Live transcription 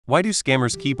Why do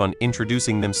scammers keep on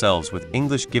introducing themselves with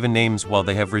English given names while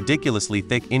they have ridiculously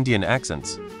thick Indian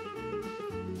accents?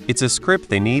 It's a script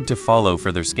they need to follow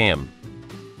for their scam.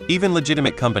 Even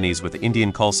legitimate companies with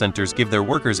Indian call centers give their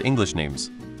workers English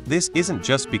names. This isn't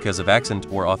just because of accent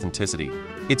or authenticity.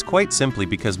 It's quite simply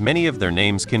because many of their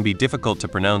names can be difficult to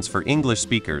pronounce for English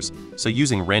speakers, so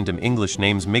using random English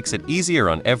names makes it easier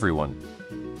on everyone.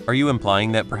 Are you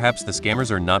implying that perhaps the scammers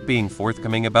are not being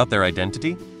forthcoming about their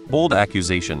identity? Bold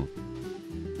accusation.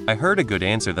 I heard a good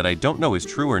answer that I don't know is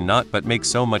true or not but makes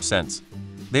so much sense.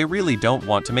 They really don't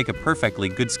want to make a perfectly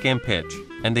good scam pitch,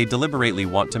 and they deliberately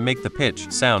want to make the pitch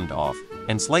sound off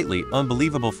and slightly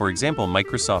unbelievable. For example,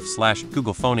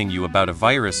 Microsoft/Google phoning you about a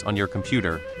virus on your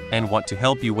computer and want to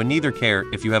help you when neither care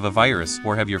if you have a virus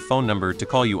or have your phone number to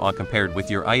call you on, compared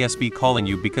with your ISP calling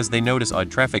you because they notice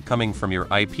odd traffic coming from your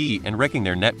IP and wrecking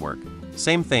their network.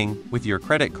 Same thing with your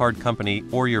credit card company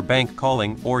or your bank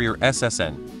calling, or your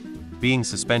SSN being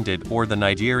suspended, or the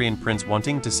Nigerian prince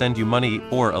wanting to send you money,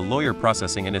 or a lawyer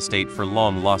processing an estate for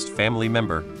long-lost family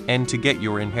member. And to get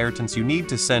your inheritance you need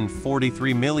to send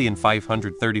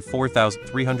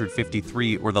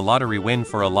 43,534,353, or the lottery win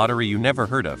for a lottery you never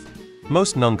heard of.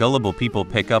 Most non-gullible people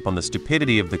pick up on the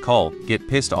stupidity of the call, get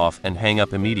pissed off and hang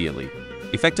up immediately,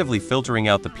 effectively filtering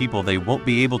out the people they won't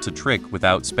be able to trick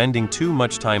without spending too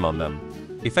much time on them,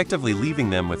 effectively leaving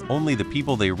them with only the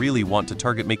people they really want to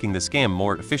target, making the scam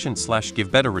more efficient /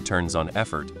 give better returns on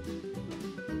effort.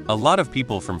 A lot of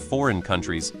people from foreign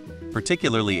countries,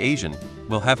 particularly Asian,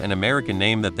 will have an American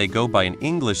name that they go by in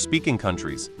English-speaking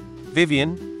countries.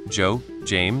 Vivian, Joe,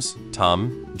 James,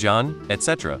 Tom, John,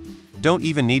 etc. don't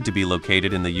even need to be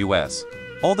located in the US.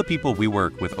 All the people we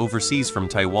work with overseas from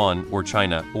Taiwan or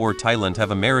China or Thailand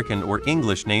have American or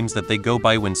English names that they go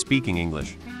by when speaking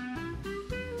English.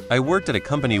 I worked at a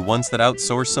company once that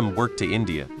outsourced some work to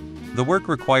India. The work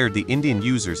required the Indian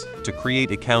users to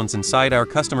create accounts inside our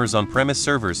customers' on-premise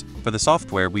servers for the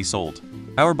software we sold.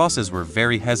 Our bosses were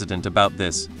very hesitant about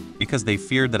this because they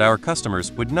feared that our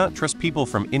customers would not trust people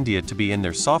from India to be in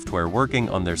their software working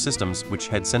on their systems which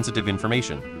had sensitive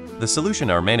information. The solution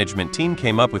our management team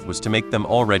came up with was to make them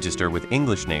all register with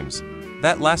English names.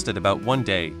 That lasted about 1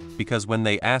 day, because when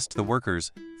they asked the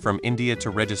workers from India to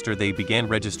register, they began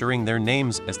registering their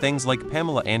names as things like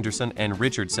Pamela Anderson and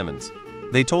Richard Simmons.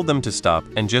 They told them to stop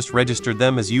and just registered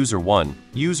them as user 1,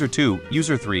 user 2,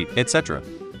 user 3, etc.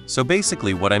 So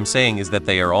basically what I'm saying is that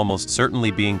they are almost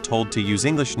certainly being told to use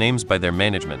English names by their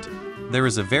management. There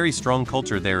is a very strong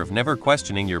culture there of never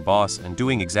questioning your boss and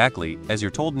doing exactly as you're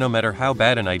told, no matter how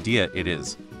bad an idea it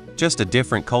is. Just a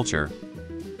different culture.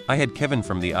 I had Kevin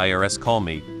from the IRS call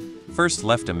me. First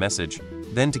left a message,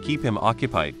 then to keep him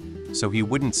occupied, so he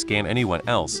wouldn't scam anyone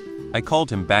else, I called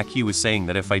him back. He was saying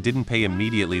that if I didn't pay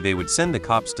immediately they would send the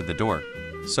cops to the door.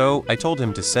 So I told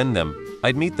him to send them.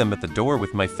 I'd meet them at the door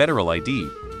with my federal ID.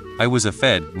 I was a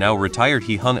Fed, now retired.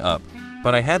 He hung up.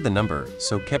 But I had the number,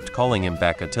 so kept calling him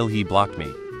back until he blocked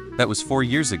me. That was 4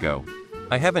 years ago.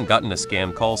 I haven't gotten a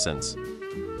scam call since.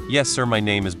 Yes sir, my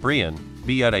name is Brian.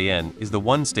 B-I-N is the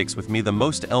one sticks with me the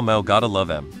most. Elmo, gotta love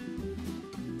him.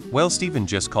 Well, Stephen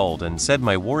just called and said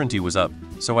my warranty was up,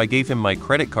 so I gave him my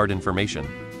credit card information.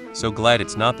 So glad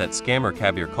it's not that scammer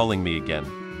Kabir calling me again.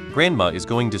 Grandma is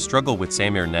going to struggle with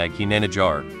Samir Naghi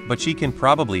Nanajar, but she can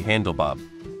probably handle Bob.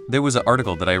 There was an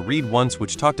article that I read once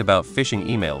which talked about phishing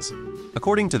emails.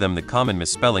 According to them, the common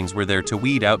misspellings were there to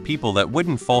weed out people that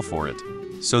wouldn't fall for it.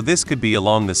 So this could be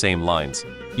along the same lines.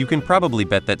 You can probably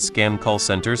bet that scam call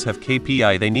centers have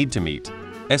KPI they need to meet.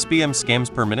 SBM scams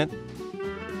per minute?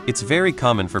 It's very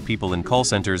common for people in call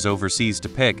centers overseas to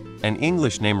pick an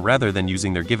English name rather than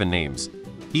using their given names,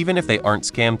 even if they aren't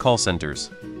scam call centers.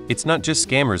 It's not just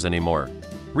scammers anymore.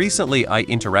 Recently I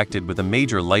interacted with a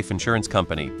major life insurance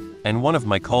company, and one of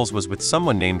my calls was with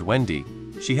someone named Wendy.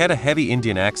 She had a heavy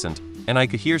Indian accent, and I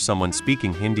could hear someone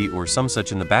speaking Hindi or some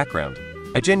such in the background.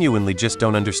 I genuinely just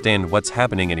don't understand what's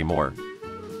happening anymore.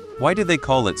 Why do they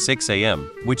call it 6 a.m.,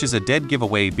 which is a dead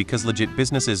giveaway because legit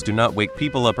businesses do not wake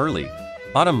people up early?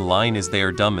 Bottom line is they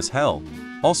are dumb as hell.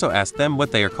 Also ask them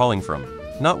what they are calling from.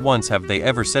 Not once have they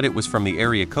ever said it was from the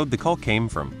area code the call came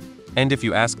from. And if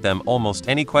you ask them almost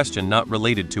any question not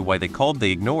related to why they called,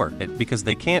 they ignore it because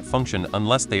they can't function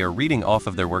unless they are reading off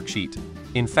of their worksheet.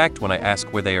 In fact, when I ask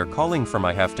where they are calling from,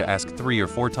 I have to ask 3 or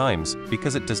 4 times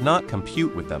because it does not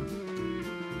compute with them.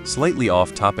 Slightly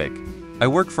off topic. I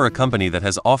work for a company that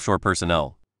has offshore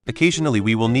personnel. Occasionally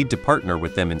we will need to partner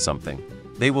with them in something.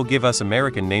 They will give us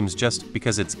American names just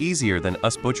because it's easier than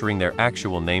us butchering their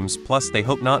actual names, plus they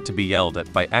hope not to be yelled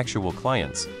at by actual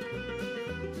clients.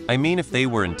 I mean, if they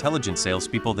were intelligent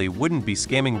salespeople they wouldn't be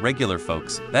scamming regular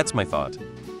folks, that's my thought.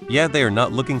 Yeah, they are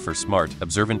not looking for smart,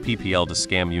 observant PPL to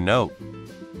scam you, no.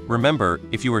 Remember,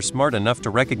 if you are smart enough to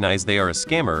recognize they are a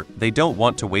scammer, they don't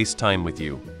want to waste time with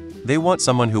you. They want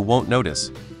someone who won't notice.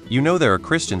 You know there are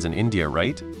Christians in India,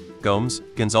 right? Gomes,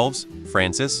 Gonzalves,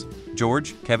 Francis,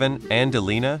 George, Kevin,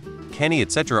 Angelina, Kenny,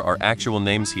 etc. are actual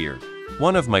names here.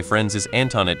 One of my friends is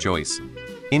Antoinette Joyce.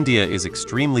 India is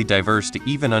extremely diverse to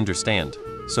even understand.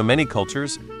 So many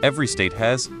cultures, every state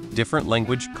has different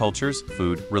language, cultures,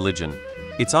 food, religion.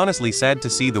 It's honestly sad to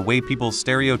see the way people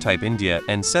stereotype India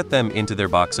and set them into their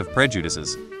box of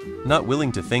prejudices, not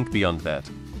willing to think beyond that.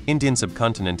 Indian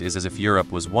subcontinent is as if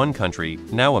Europe was one country,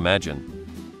 now imagine.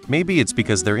 Maybe it's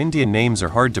because their Indian names are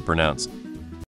hard to pronounce,